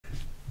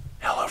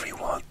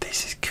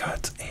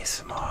Kurt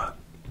ASMR.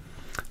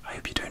 I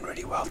hope you're doing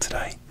really well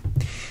today.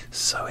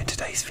 So in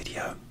today's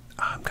video,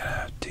 I'm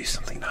gonna do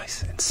something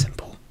nice and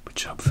simple,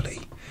 which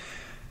hopefully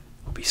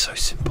will be so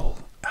simple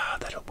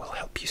that it will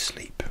help you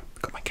sleep.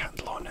 Got my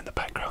candle on in the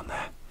background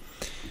there,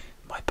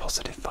 my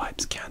positive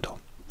vibes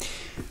candle.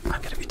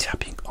 I'm gonna be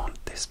tapping on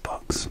this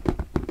box. I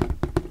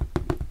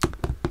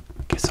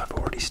guess I've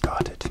already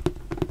started.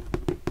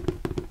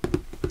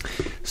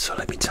 So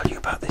let me tell you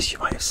about this. You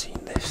might have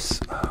seen this.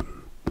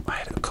 I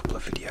had a couple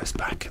of videos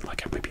back, and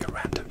like maybe a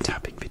random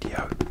tapping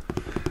video.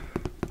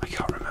 I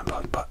can't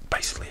remember, but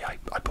basically I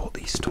bought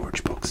these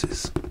storage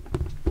boxes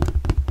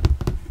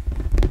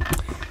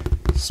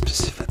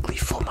specifically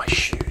for my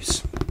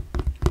shoes.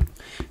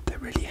 They're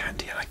really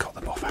handy, and I got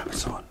them off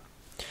Amazon.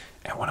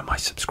 And one of my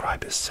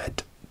subscribers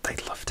said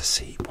they'd love to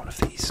see one of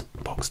these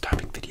box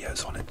tapping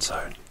videos on its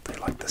own. They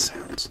like the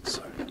sounds,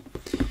 so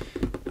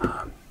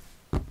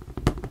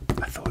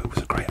I thought it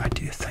was a great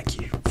idea.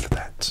 Thank you for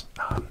that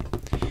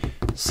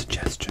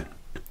suggestion.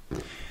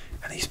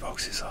 And these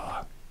boxes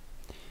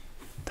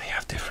they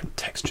have different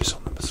textures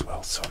on them as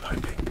well, so I'm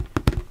hoping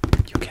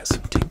you'll get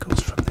some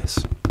tingles from this.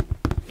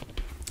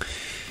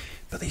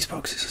 But these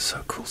boxes are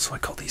so cool, so I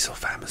got these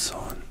off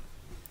Amazon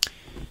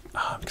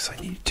because I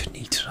needed to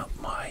neaten up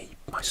my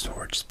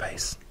storage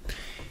space,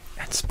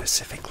 and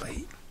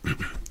specifically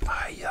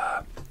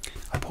I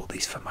bought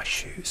these for my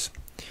shoes.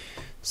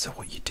 So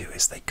what you do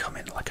is they come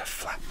in like a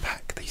flat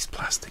pack. These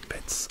plastic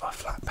bits are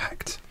flat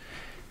packed.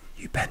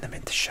 You bend them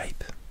into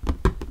shape,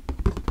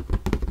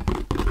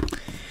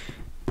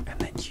 and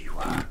then you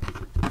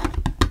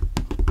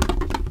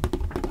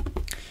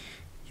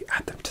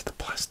add them to the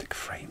plastic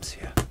frames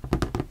here.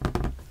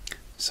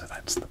 So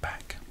that's the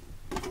back.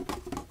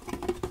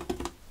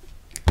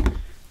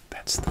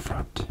 That's the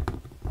front.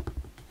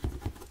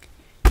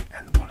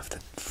 And one of the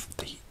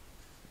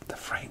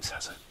frames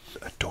has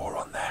a door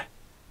on there.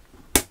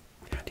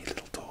 Handy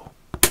little door.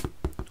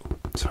 Ooh,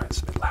 sorry,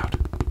 it's a bit loud.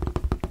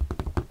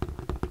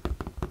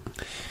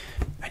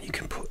 And you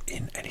can put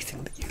in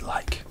anything that you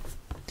like.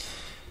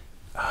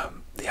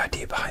 The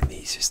idea behind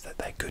these is that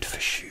they're good for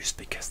shoes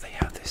because they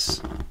have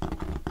this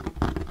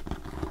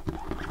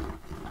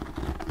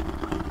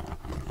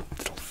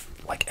little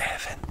like air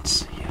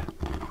vents here.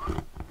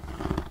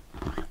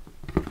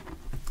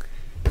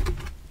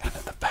 And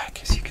at the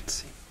back, as you can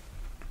see,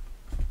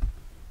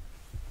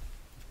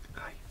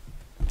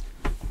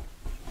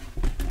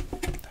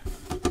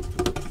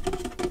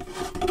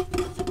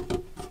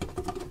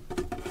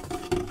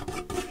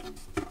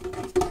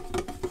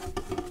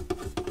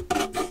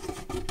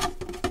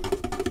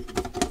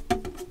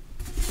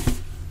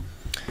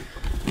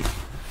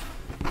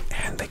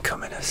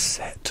 come in a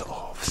set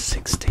of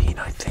 16,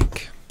 I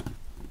think,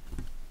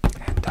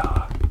 and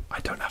I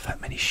don't have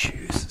that many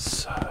shoes,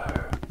 so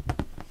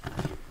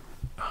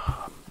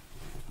I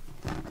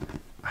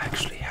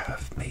actually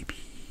have maybe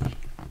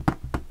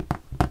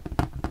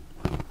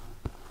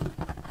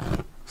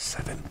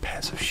 7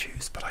 pairs of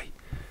shoes, but I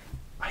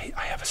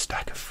have a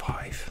stack of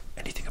 5.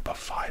 Anything above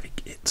 5,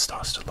 it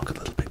starts to look a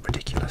little bit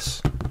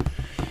ridiculous.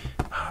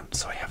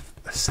 So I have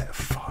a set of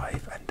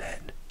 5 and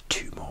then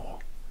 2 more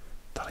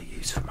that I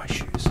use for my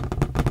shoes.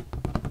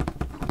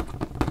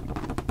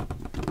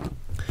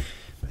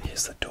 But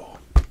here's the door.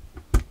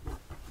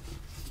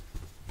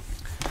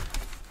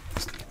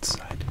 Here's the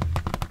inside.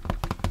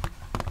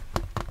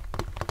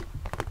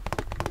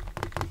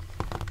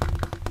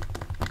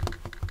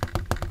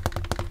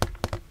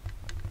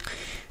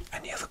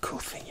 And the other cool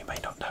thing you may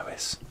not know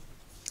is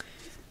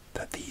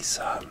that these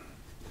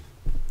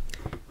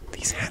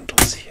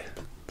handles here,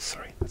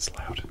 sorry, that's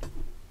loud.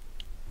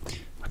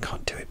 I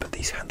can't do it, but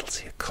these handles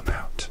here come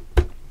out,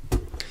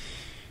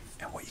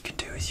 and what you can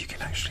do is you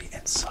can actually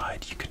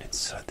you can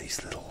insert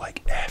these little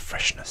like air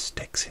freshener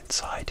sticks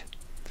inside,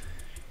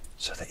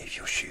 so that if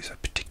your shoes are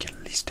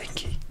particularly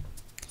stinky,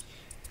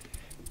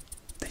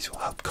 these will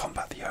help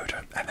combat the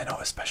odor. And they're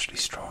not especially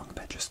strong,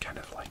 they're just kind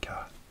of like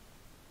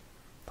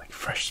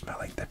fresh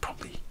smelling. They're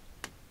probably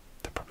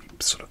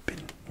sort of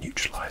been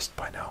neutralized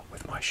by now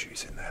with my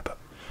shoes in there, but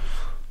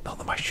not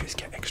that my shoes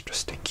get extra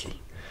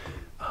stinky.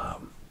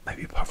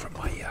 Maybe apart from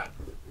my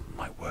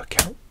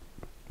workout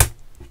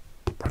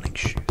running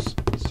shoes.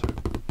 So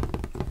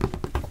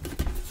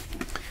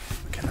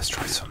okay, let's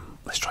try some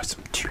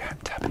two-hand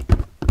tapping.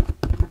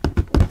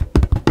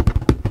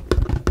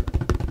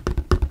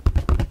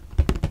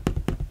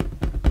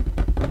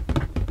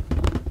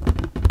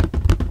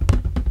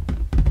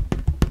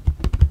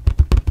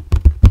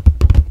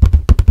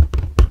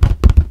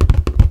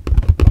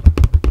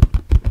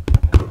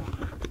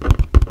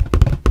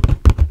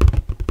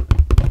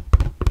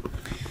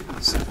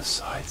 So the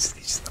sides,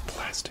 these are the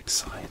plastic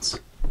sides.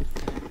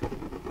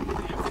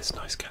 They have this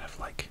nice kind of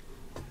like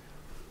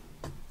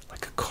a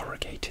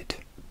corrugated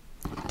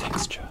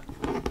texture.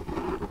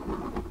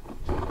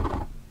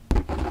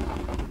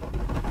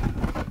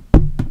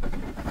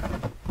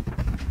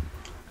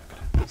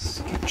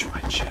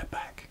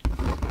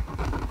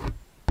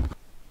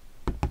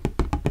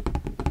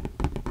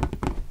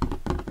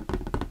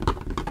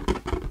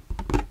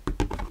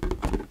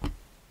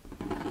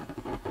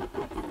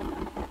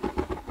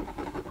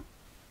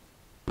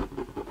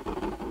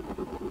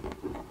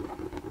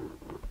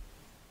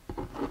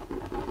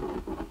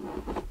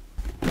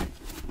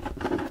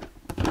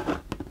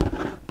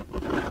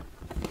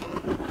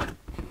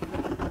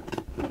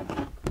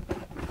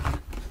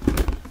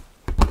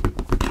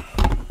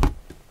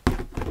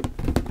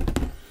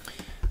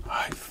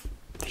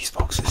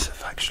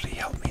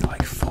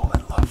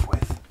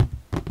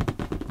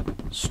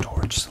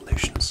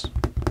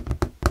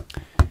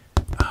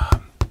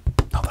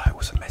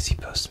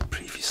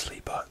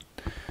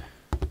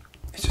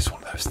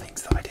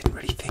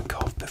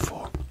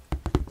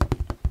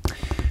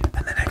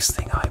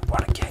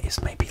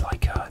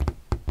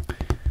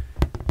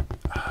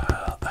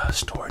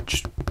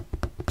 storage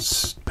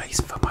space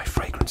for my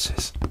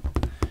fragrances.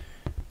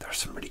 There are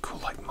some really cool,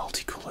 like,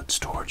 multicolored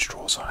storage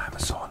drawers on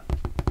Amazon,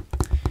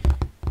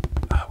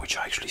 which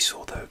I actually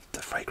saw the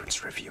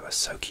fragrance reviewer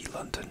Soki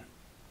London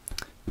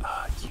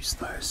use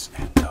those,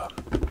 and I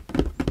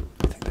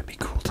think they'd be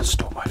cool to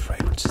store my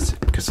fragrances in,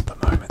 because at the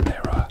moment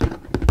they're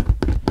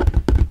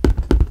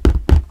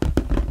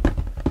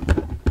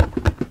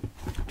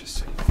just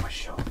sitting on my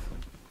shelf.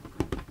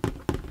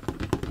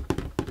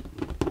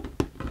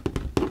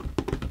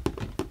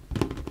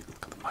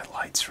 Look at my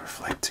lights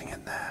reflecting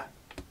in there.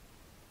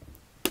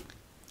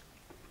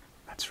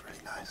 That's really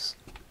nice.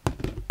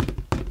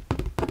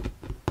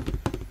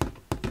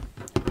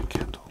 My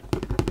candle.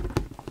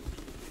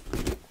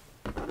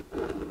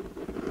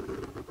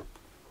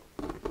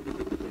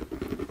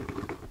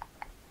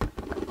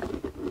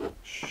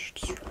 Shh,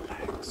 just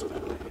relax,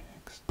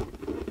 relax.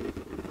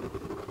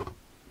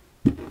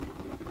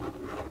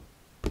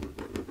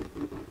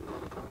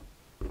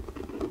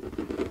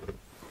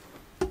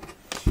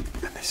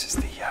 And this is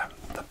the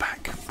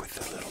back with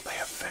the little, they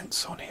have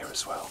vents on here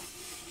as well.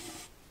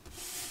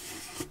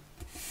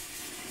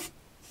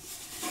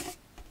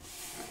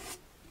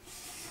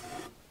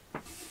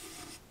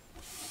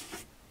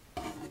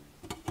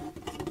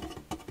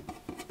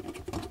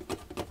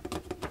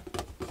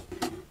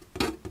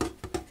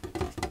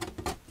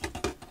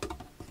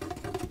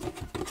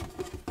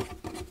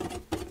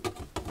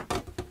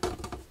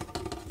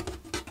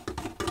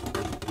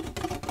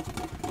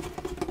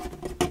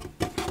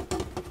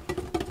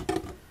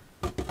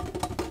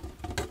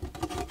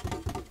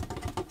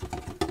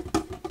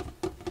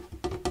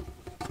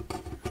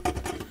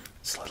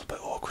 It's a little bit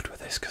awkward with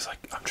this because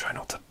I'm trying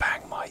not to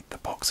bang the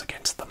box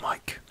against the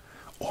mic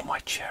or my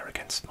chair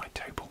against my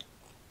table.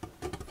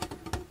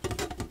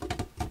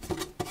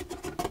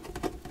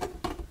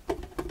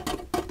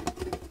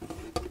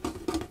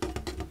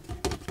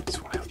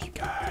 Just want to help you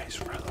guys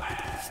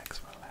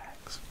relax,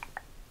 relax,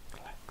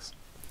 relax.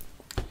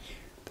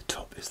 The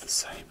top is the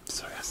same,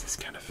 so it has this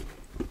kind of,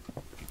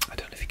 I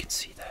don't know if you can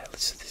see there,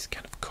 this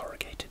kind of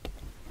corrugated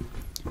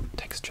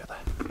texture there.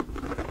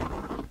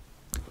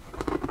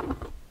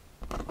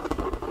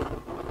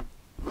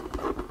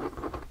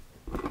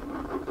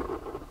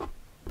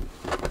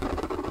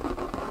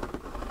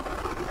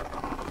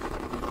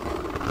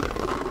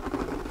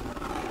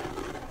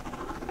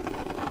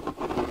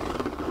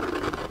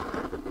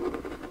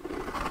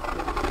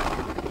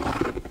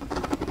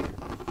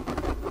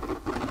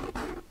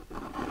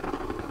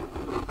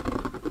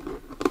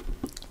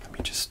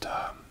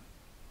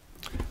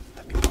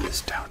 Let me put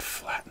this down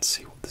flat and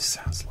see what this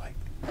sounds like.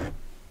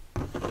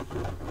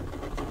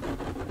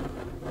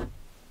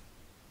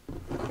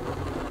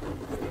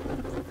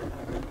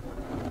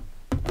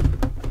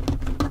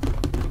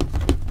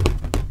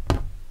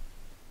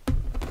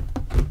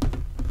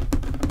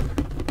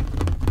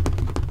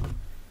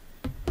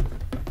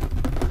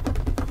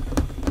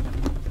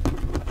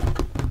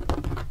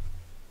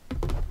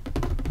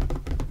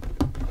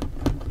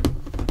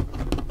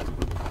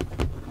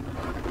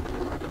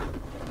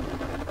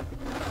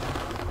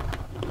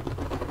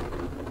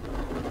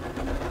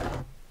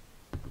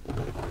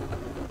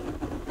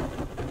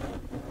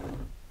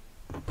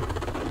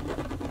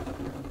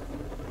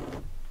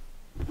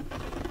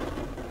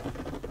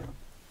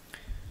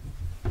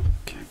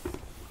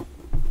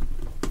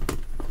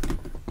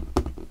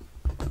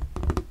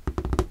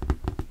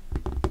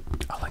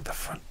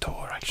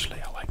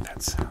 Actually, I like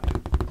that sound.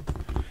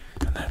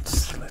 And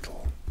that's the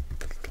little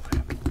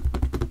handle.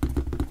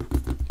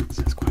 It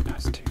sounds quite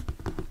nice too.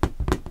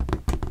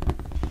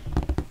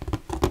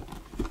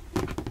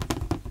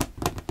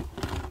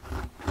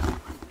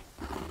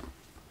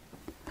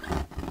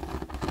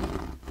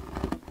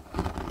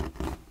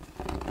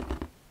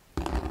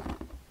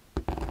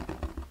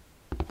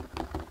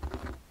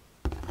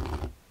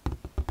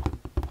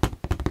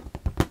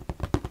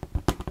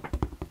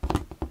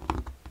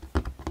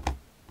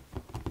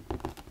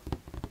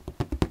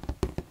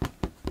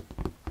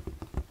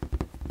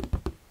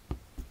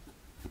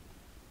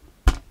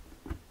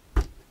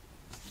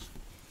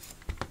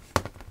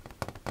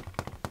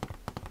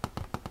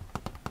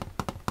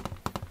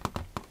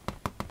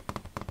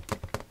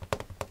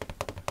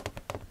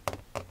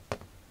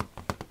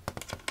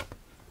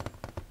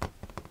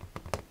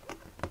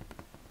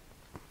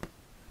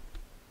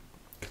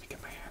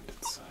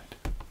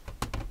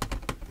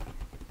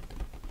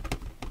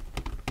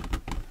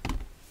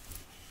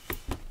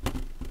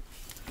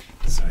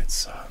 So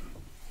it's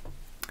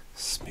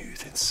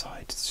smooth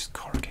inside, it's just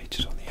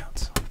corrugated on the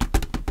outside.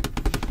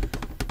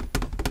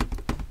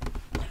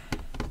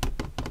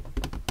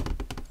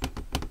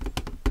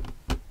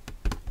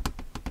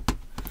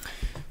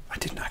 I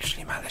didn't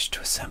actually manage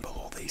to assemble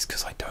all these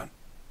because I don't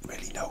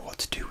really know what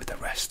to do with the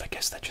rest. I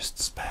guess they're just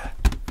spare.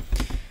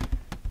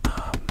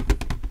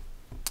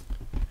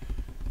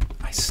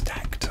 I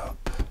stacked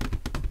up.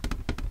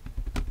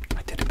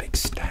 I did a big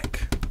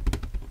stack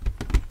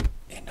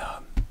in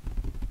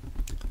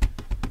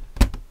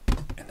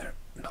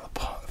another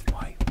part of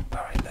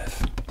where I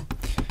live,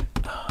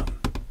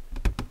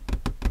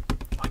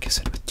 like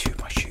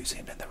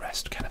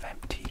rest kind of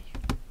empty.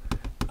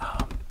 I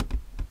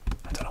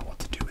don't know what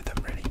to do with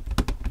them really.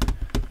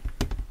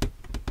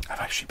 I've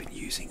actually been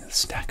using the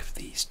stack of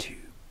these to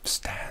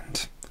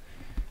stand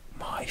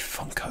my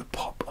Funko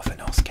Pop of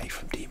Inosuke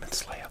from Demon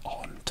Slayer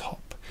on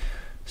top,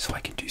 so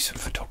I can do some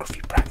photography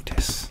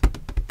practice,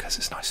 because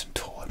it's nice and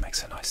tall. It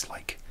makes a nice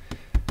like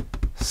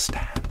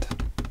stand.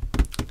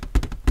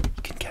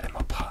 You can get him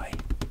up high,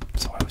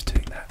 so I was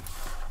doing that.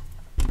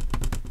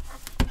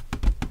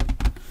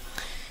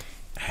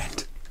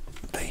 And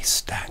they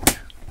stack,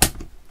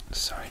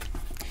 sorry,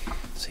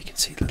 so you can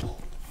see little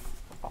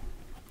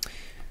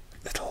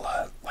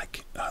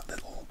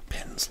little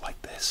pins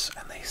like this,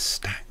 and they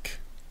stack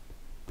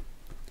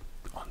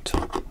on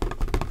top.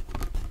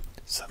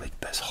 So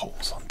there's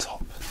holes on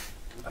top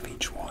of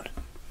each one.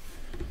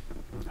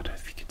 I don't know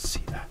if you can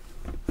see that.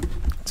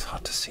 It's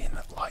hard to see in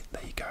that light.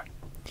 There you go.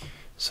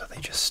 So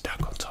they just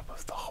stack on top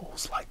of the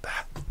holes like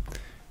that,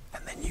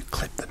 and then you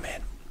clip them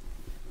in.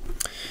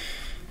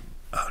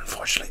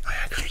 Unfortunately, I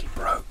actually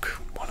broke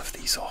one of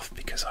these off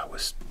because I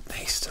was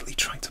hastily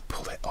trying to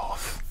pull it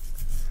off.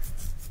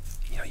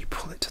 You know, you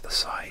pull it to the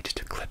side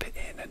to clip it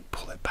in and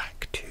pull it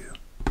back to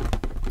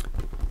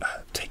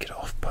take it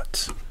off,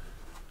 but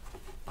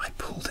I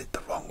pulled it the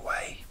wrong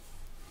way,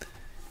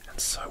 and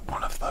so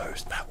one of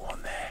those, that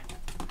one there,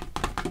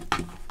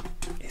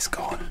 is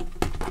gone.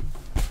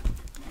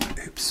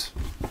 Oops.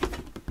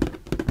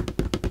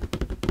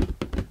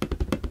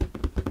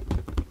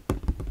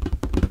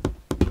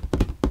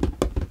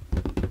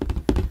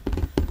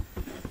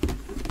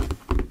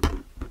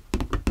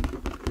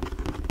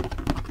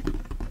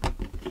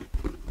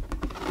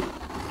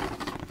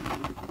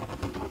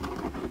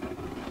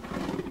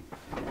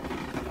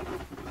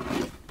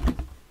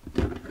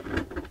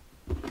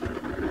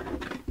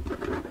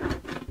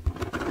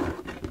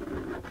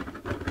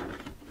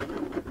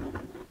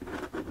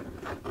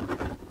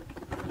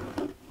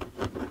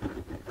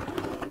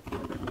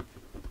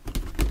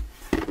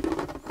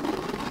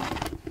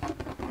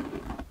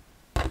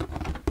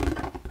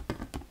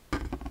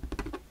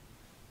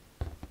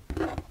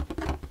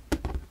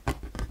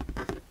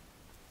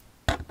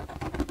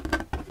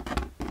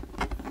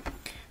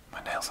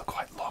 Are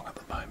quite long at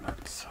the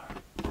moment, so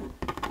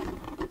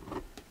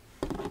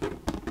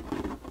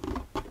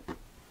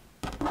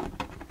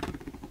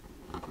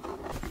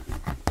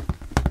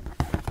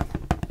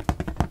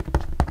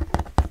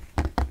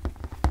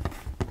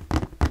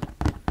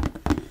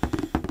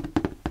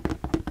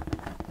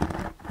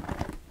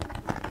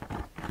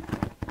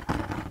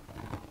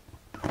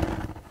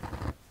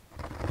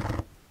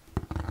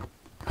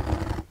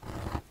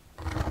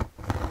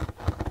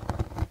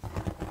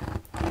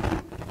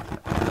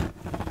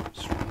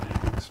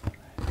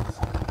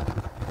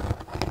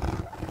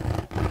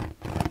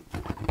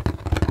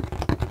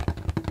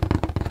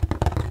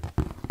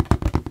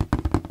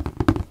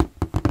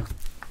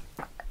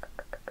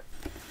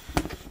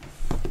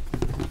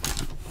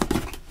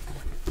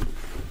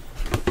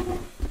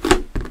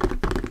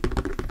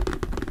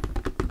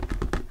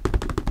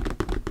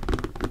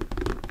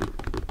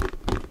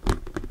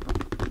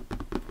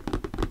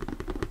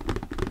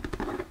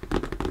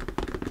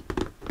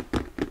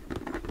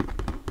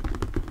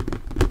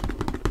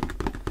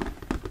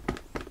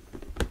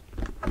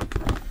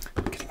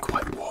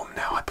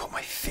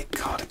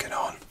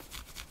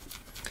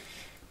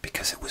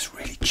because it was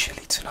really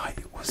chilly tonight.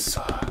 It was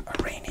a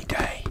rainy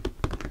day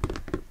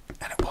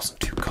and it wasn't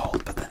too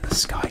cold, but then the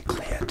sky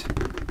cleared,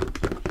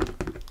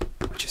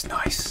 which is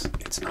nice.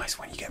 It's nice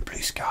when you get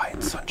blue sky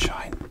and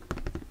sunshine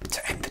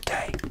to end the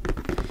day,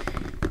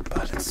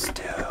 but it's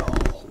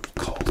still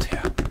cold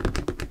here.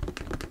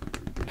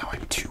 Now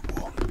I'm too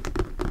warm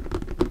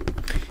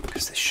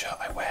because this shirt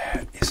I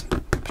wear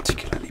isn't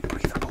particularly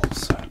breathable,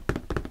 so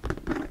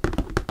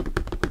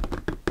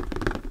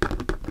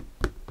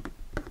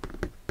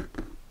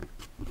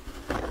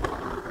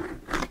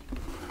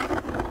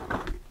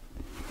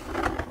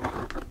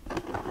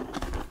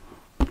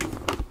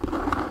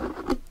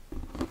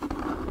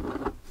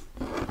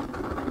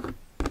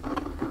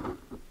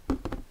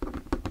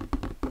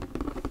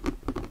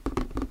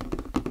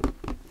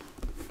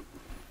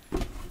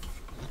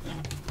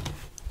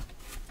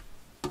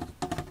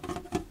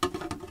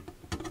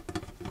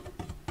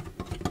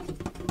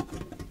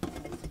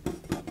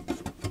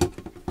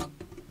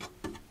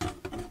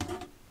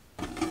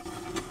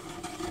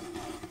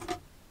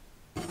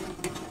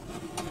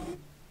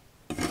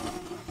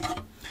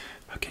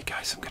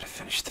I'm going to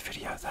finish the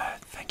video there.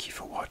 Thank you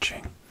for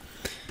watching.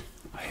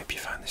 I hope you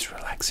found this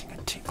relaxing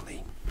and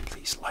tingly.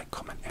 Please like,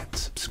 comment and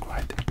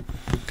subscribe.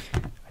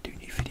 I do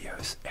new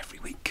videos every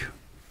week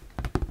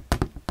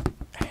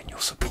and your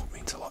support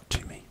means a lot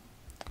to me,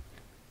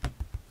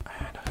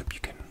 and I hope you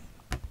can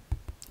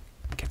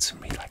get some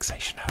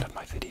relaxation out of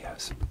my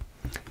videos.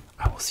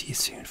 I will see you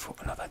soon for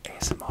another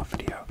ASMR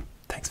video.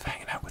 Thanks for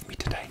hanging out with me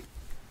today.